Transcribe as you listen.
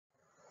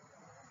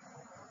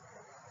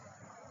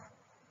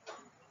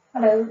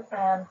Hello,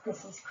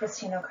 this is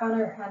Christine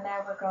O'Connor, and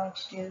now we're going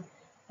to do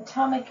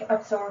atomic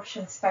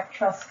absorption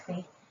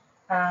spectroscopy,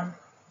 um,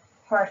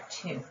 part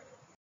 2.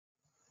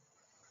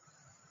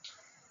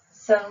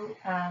 So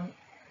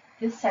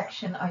this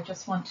section I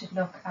just want to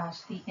look at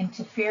the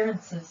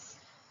interferences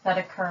that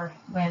occur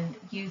when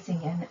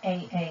using an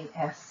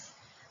AAS,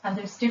 and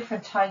there's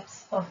different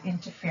types of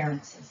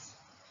interferences.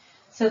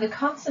 So the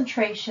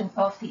concentration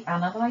of the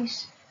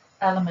analyte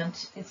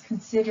element is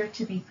considered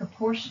to be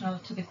proportional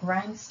to the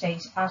ground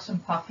state atom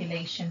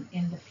population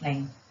in the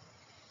flame.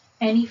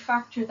 Any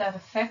factor that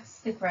affects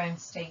the ground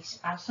state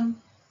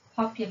atom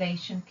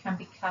population can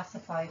be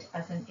classified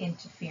as an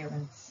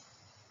interference.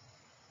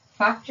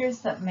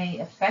 Factors that may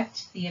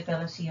affect the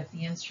ability of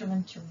the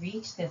instrument to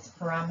read this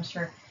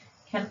parameter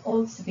can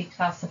also be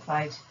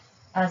classified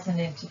as an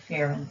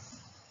interference.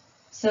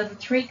 So the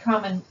three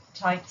common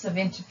types of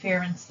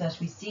interference that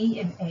we see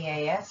in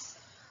AAS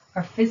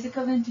are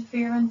physical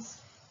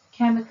interference,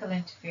 chemical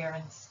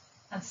interference,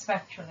 and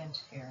spectral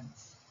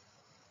interference.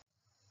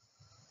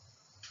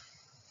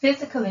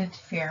 Physical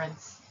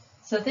interference.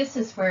 So this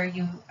is where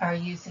you are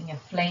using a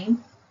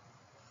flame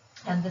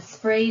and the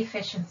spray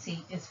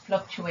efficiency is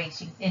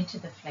fluctuating into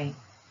the flame.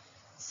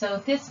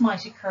 So this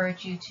might occur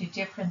due to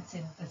difference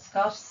in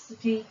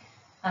viscosity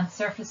and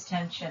surface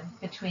tension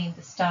between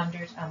the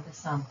standard and the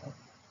sample.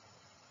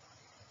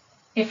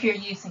 If you're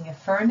using a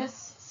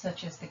furnace,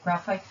 such as the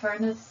graphite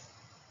furnace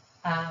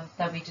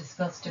that we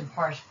discussed in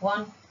part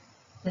 1,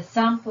 the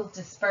sample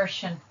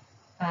dispersion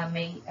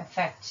may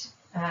affect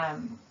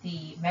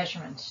the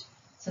measurement.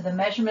 So the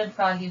measurement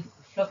value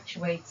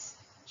fluctuates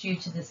due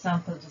to the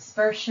sample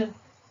dispersion,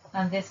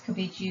 and this could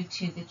be due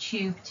to the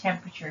tube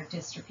temperature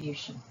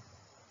distribution.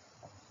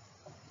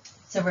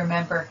 So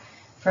remember,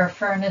 for a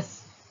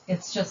furnace,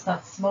 it's just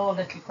that small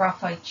little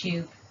graphite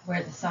tube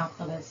where the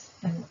sample is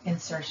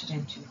inserted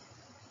into.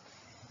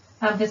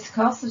 And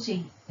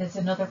viscosity is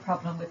another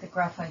problem with the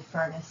graphite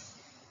furnace.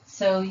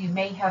 So you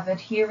may have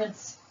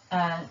adherence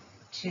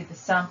to the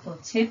sample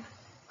tip,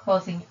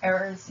 causing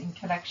errors in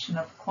collection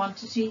of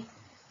quantity,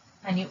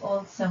 and you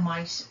also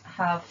might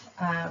have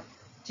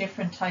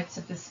different types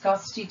of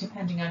viscosity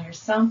depending on your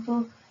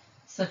sample,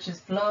 such as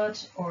blood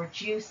or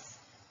juice,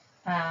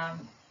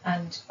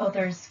 and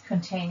others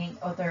containing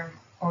other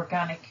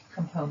organic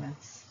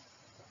components.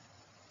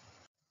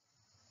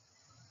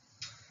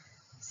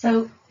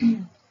 So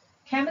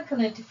chemical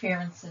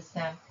interferences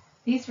then,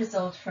 these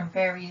result from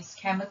various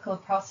chemical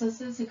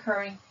processes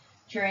occurring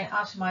during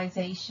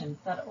atomization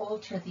that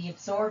alter the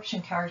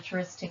absorption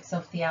characteristics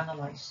of the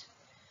analyte.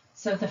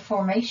 So the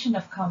formation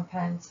of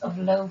compounds of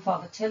low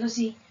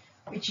volatility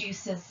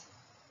reduces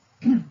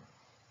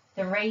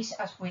the rate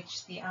at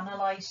which the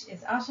analyte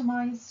is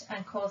atomized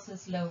and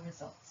causes low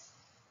results.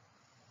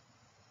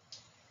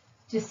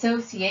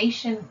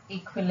 Dissociation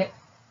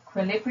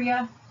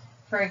equilibria,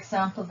 for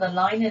example, the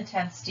line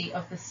intensity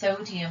of the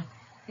sodium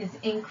is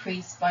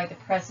increased by the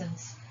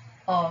presence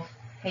of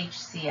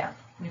HCl,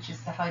 which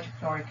is the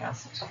hydrochloric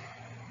acid.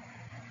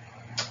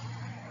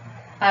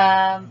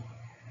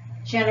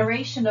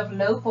 Generation of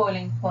low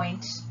boiling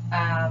point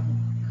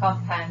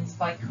compounds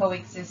by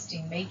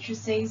coexisting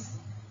matrices.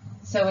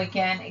 So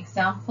again,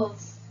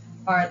 examples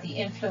are the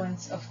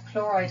influence of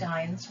chloride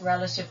ions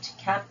relative to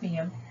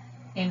cadmium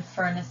in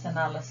furnace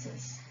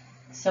analysis.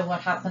 So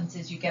what happens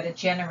is you get a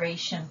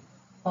generation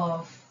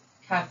of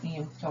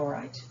cadmium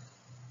chloride.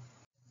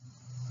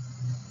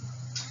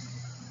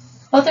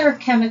 Other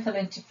chemical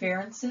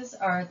interferences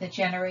are the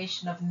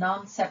generation of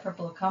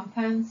non-separable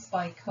compounds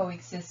by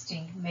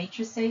coexisting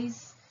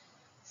matrices.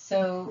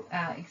 So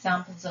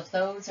examples of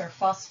those are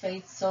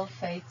phosphates,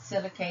 sulfates,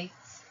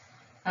 silicates,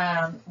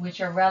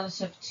 which are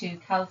relative to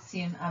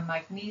calcium and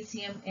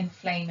magnesium in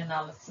flame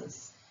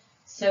analysis.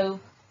 So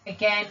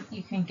again,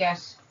 you can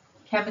get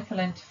chemical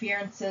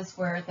interferences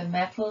where the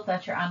metal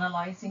that you're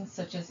analyzing,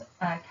 such as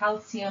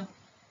calcium,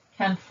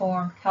 can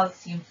form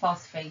calcium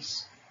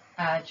phosphate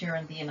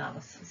during the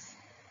analysis.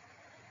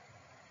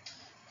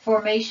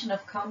 Formation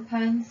of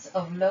compounds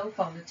of low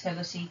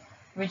volatility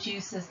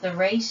reduces the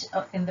rate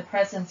in the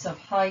presence of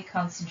high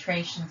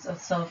concentrations of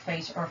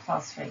sulfate or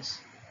phosphate.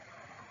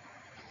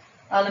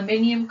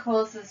 Aluminium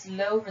causes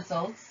low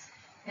results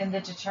in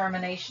the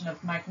determination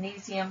of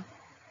magnesium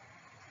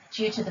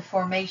due to the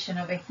formation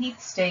of a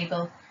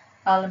heat-stable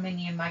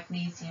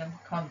aluminium-magnesium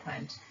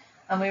compound.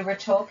 And we were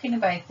talking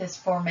about this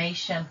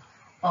formation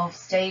of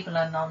stable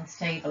and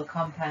non-stable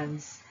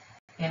compounds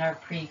in our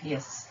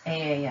previous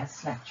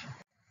AAS lecture.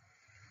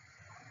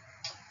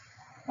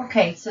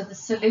 Okay, so the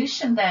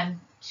solution then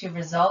to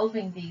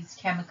resolving these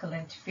chemical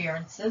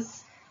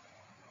interferences,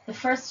 the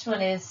first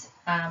one is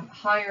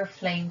higher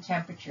flame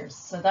temperatures.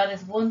 So that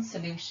is one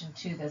solution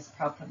to this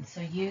problem.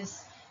 So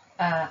use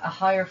a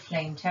higher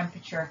flame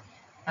temperature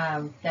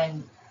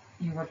than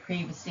you were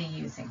previously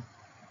using.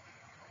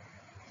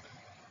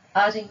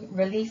 Adding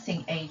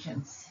releasing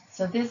agents.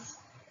 So this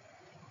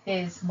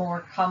is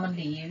more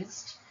commonly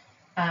used.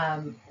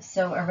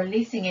 So a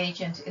releasing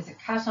agent is a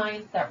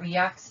cation that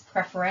reacts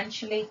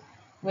preferentially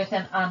with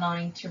an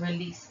anion to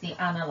release the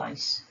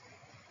analyte.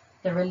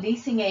 The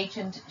releasing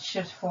agent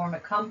should form a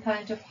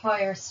compound of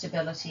higher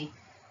stability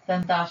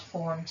than that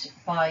formed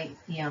by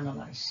the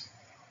analyte.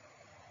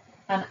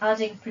 And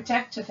adding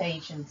protective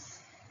agents,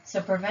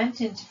 so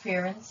prevent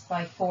interference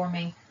by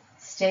forming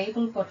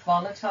stable but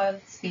volatile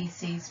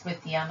species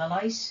with the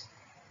analyte.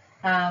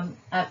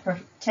 A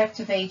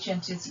protective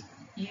agent is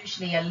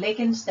usually a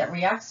ligand that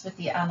reacts with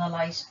the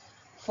analyte,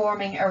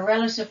 forming a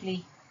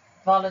relatively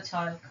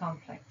volatile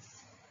complex.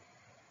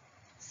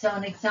 So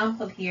an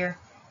example here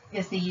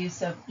is the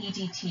use of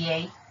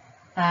EDTA,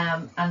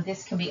 and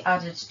this can be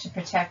added to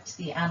protect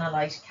the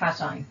analyte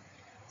cation.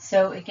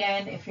 So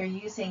again, if you're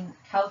using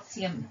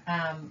calcium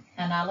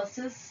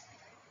analysis,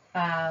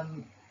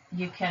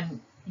 you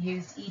can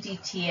use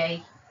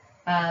EDTA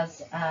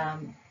as a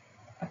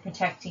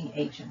protecting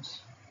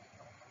agent.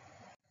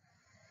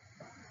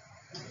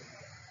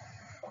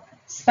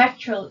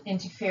 Spectral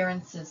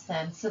interferences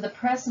then, so the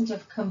presence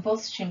of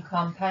combustion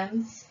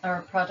compounds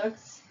or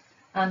products,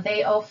 and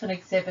they often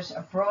exhibit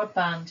a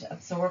broadband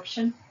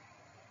absorption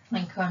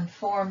and can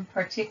form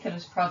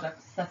particulate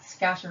products that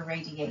scatter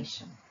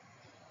radiation.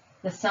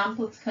 The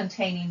samples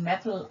containing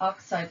metal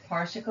oxide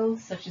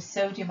particles such as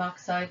sodium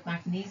oxide,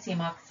 magnesium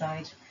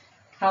oxide,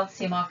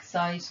 calcium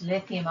oxide,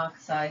 lithium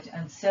oxide,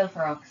 and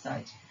silver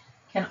oxide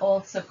can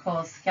also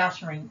cause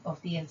scattering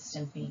of the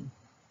incident beam.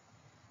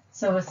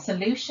 So a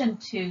solution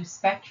to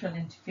spectral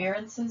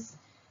interferences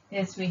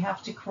is we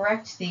have to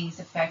correct these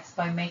effects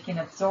by making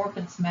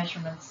absorbance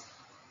measurements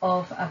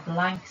of a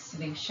blank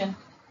solution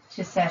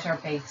to set our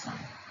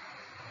baseline.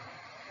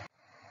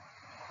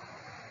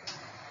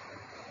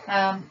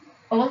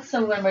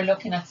 Also, when we're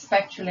looking at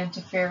spectral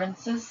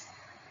interferences,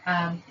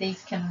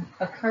 these can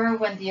occur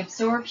when the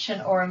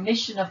absorption or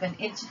emission of an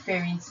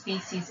interfering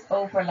species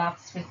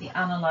overlaps with the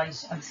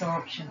analyte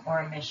absorption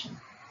or emission.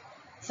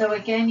 So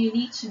again, you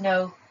need to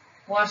know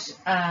what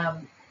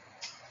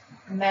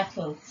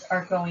metals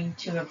are going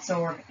to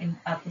absorb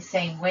at the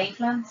same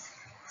wavelengths.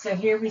 So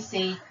here we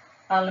see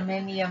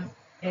aluminium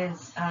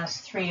is at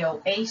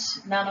 308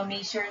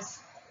 nanometers,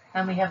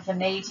 and we have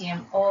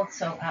vanadium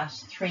also at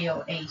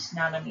 308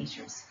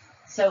 nanometers.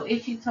 So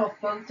if you thought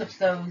both of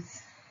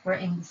those were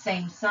in the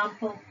same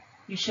sample,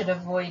 you should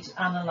avoid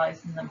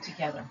analyzing them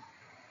together.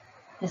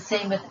 The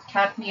same with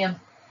cadmium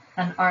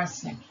and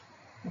arsenic,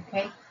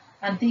 okay?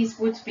 And these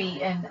would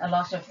be in a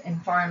lot of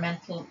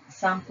environmental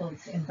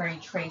samples in very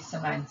trace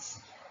amounts.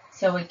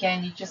 So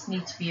again, you just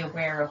need to be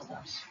aware of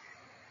that.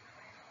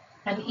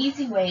 An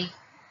easy way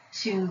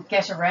to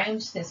get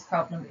around this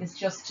problem is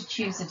just to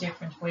choose a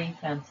different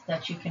wavelength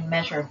that you can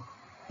measure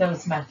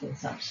those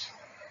metals at.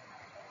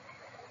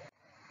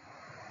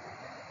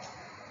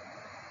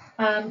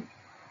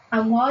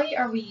 And why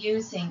are we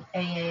using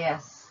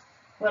AAS?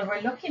 Well,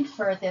 we're looking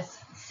for this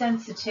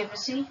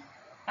sensitivity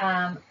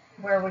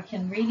where we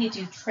can really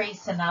do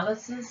trace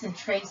analysis and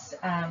trace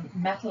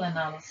metal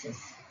analysis.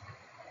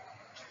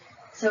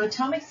 So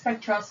atomic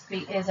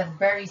spectroscopy is a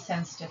very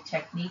sensitive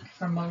technique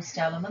for most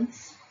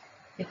elements.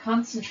 The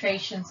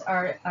concentrations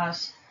are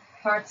at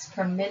parts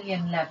per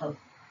million level,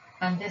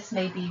 and this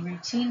may be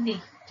routinely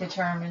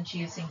determined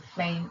using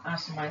flame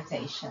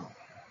atomization.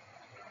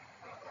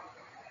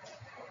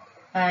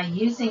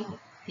 Using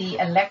the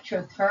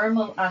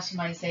electrothermal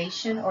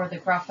atomization or the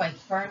graphite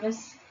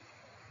furnace,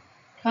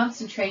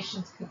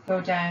 concentrations could go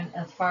down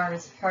as far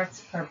as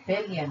parts per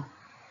billion.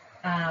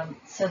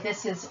 So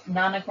this is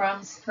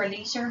nanograms per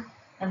litre,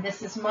 and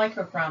this is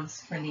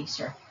micrograms per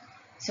litre.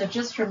 So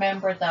just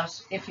remember that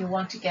if you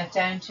want to get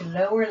down to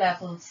lower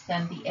levels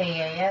than the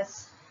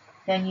AAS,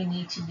 then you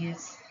need to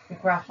use the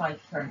graphite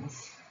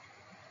furnace.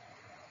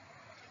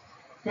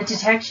 The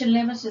detection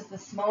limit is the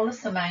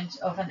smallest amount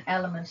of an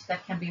element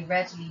that can be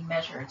readily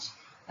measured,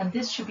 and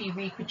this should be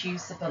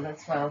reproducible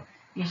as well.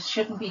 You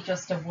shouldn't be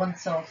just a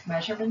once-off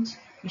measurement.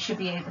 You should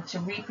be able to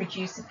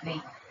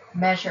reproducibly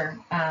measure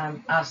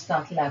at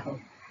that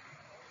level.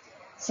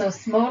 So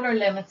smaller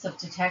limits of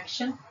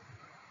detection,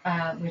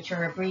 which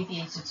are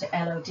abbreviated to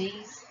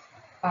LODs,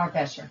 are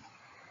better.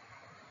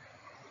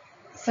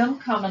 Some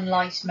common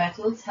light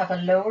metals have a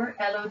lower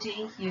LOD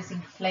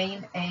using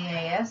flame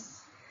AAS.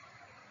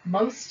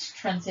 Most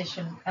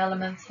transition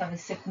elements have a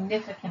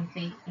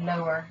significantly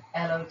lower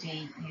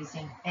LOD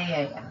using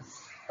AAS.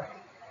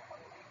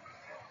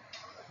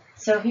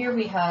 So here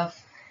we have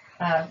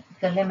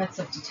the limits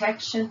of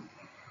detection,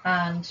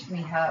 and we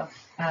have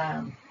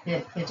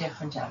the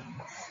different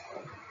elements.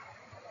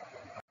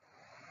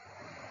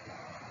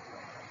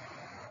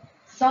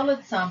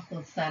 Solid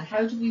samples then,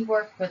 how do we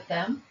work with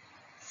them?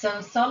 So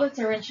solids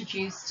are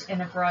introduced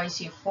in a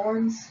variety of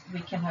forms.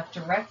 We can have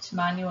direct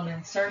manual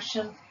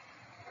insertion.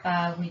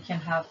 We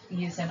can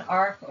use an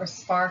arc or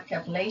spark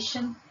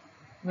ablation,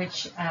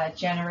 which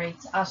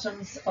generates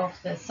atoms of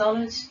the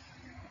solid.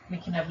 We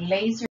can have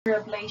laser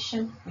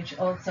ablation, which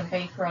also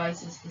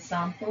vaporizes the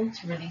sample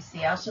to release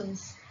the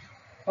atoms.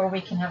 Or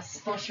we can have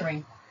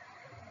sputtering,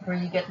 where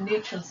you get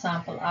neutral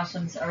sample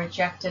atoms are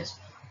ejected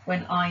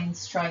when ions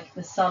strike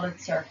the solid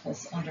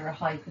surface under a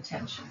high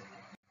potential.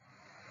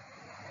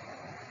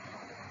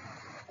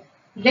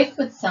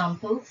 Liquid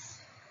samples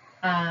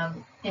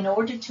In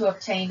order to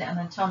obtain an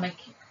atomic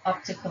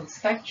optical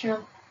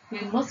spectrum, we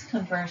must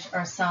convert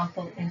our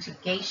sample into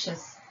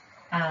gaseous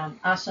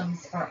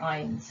atoms or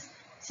ions.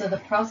 So the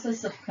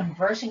process of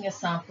converting a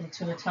sample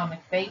to atomic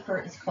vapor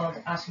is called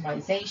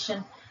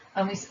atomization,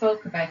 and we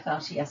spoke about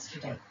that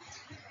yesterday.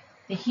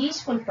 The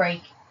heat will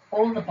break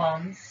all the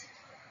bonds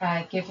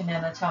given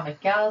an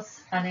atomic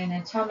gas, and in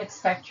atomic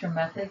spectrum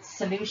methods,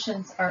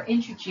 solutions are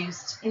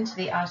introduced into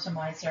the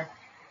atomizer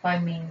by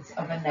means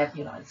of a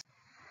nebulizer.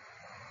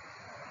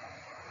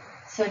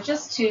 So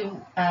just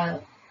to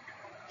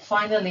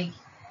finally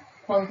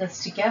pull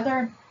this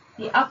together,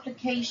 the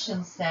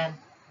applications then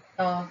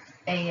of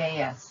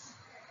AAS.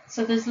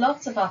 So there's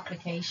lots of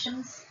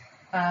applications.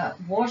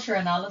 Water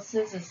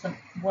analysis is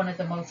one of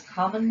the most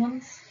common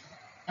ones,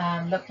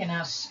 looking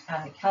at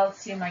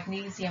calcium,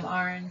 magnesium,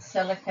 iron,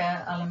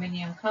 silica,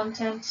 aluminium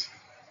content.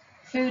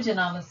 Food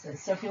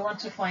analysis, so if you want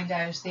to find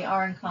out the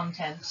iron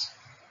content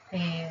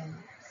in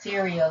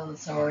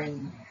cereals or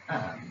in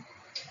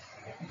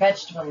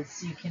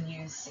vegetables, you can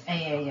use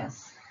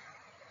AAS.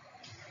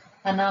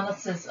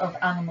 Analysis of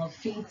animal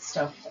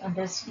feedstuff, and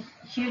there's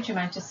a huge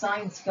amount of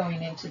science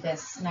going into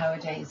this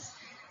nowadays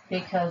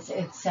because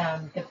it's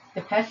the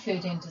pet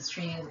food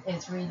industry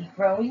is really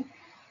growing,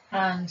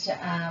 and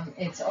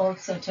it's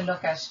also to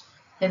look at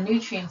the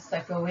nutrients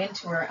that go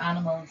into our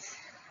animals.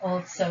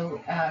 Also,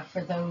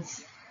 for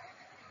those,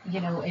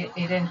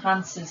 it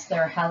enhances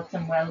their health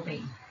and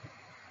well-being.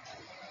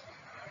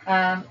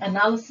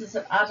 Analysis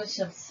of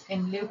additives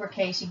in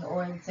lubricating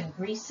oils and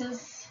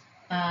greases.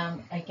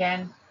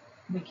 Again,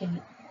 we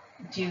can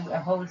do a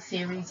whole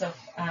series of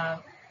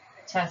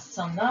tests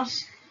on that.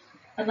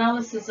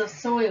 Analysis of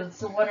soils,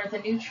 so what are the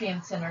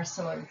nutrients in our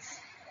soils?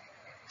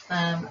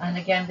 And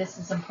again, this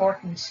is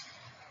important,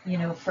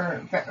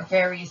 for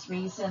various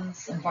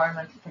reasons: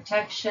 environmental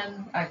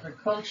protection,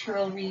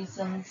 agricultural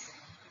reasons,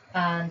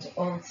 and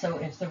also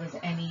if there was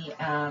any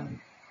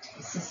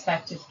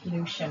suspected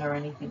pollution or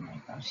anything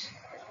like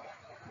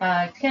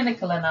that.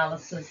 Clinical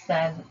analysis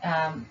then,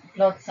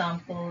 blood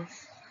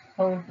samples,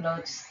 whole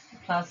blood,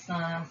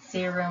 plasma,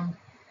 serum,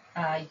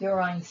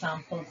 urine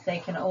samples, they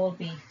can all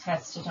be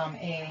tested on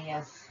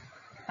AAS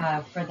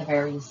for the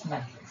various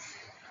methods.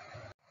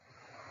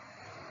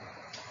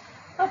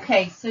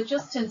 Okay, so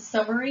just in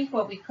summary,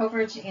 what we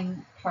covered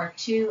in part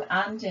 2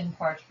 and in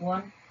part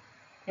 1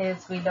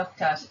 is we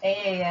looked at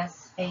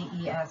AAS,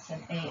 AES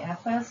and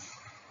AFS.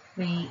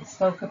 We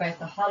spoke about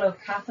the hollow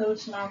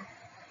cathode lamp.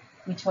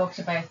 We talked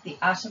about the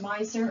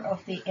atomizer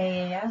of the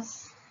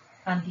AAS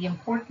and the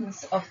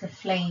importance of the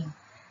flame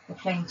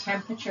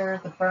temperature,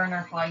 the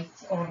burner height,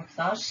 all of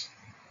that.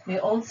 We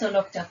also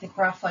looked at the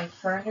graphite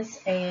furnace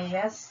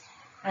AAS,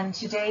 and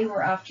today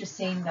we're after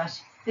seeing that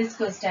this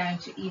goes down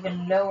to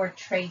even lower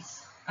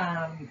trace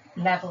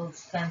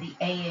levels than the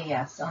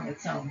AAS on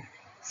its own.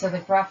 So the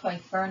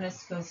graphite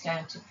furnace goes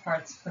down to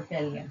parts per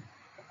billion.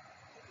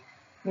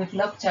 We've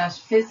looked at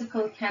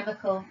physical,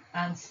 chemical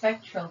and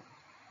spectral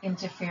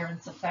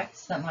interference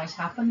effects that might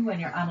happen when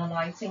you're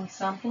analysing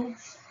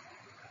samples.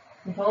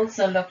 We've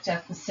also looked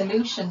at the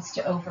solutions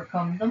to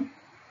overcome them.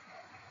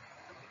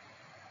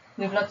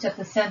 We've looked at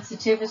the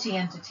sensitivity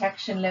and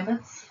detection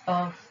limits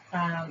of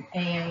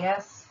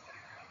AAS,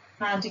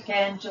 and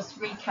again just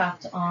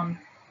recapped on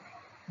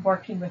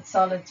working with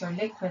solids or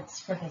liquids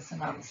for this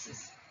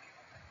analysis.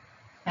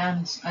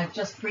 And I've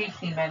just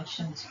briefly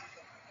mentioned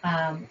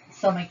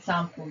some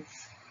examples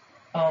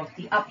of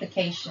the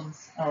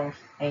applications of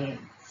AAS.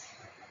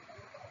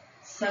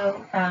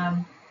 So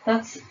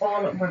that's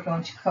all we're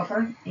going to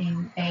cover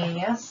in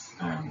AAS,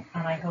 and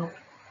I hope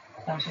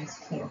that is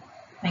clear.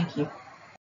 Thank you.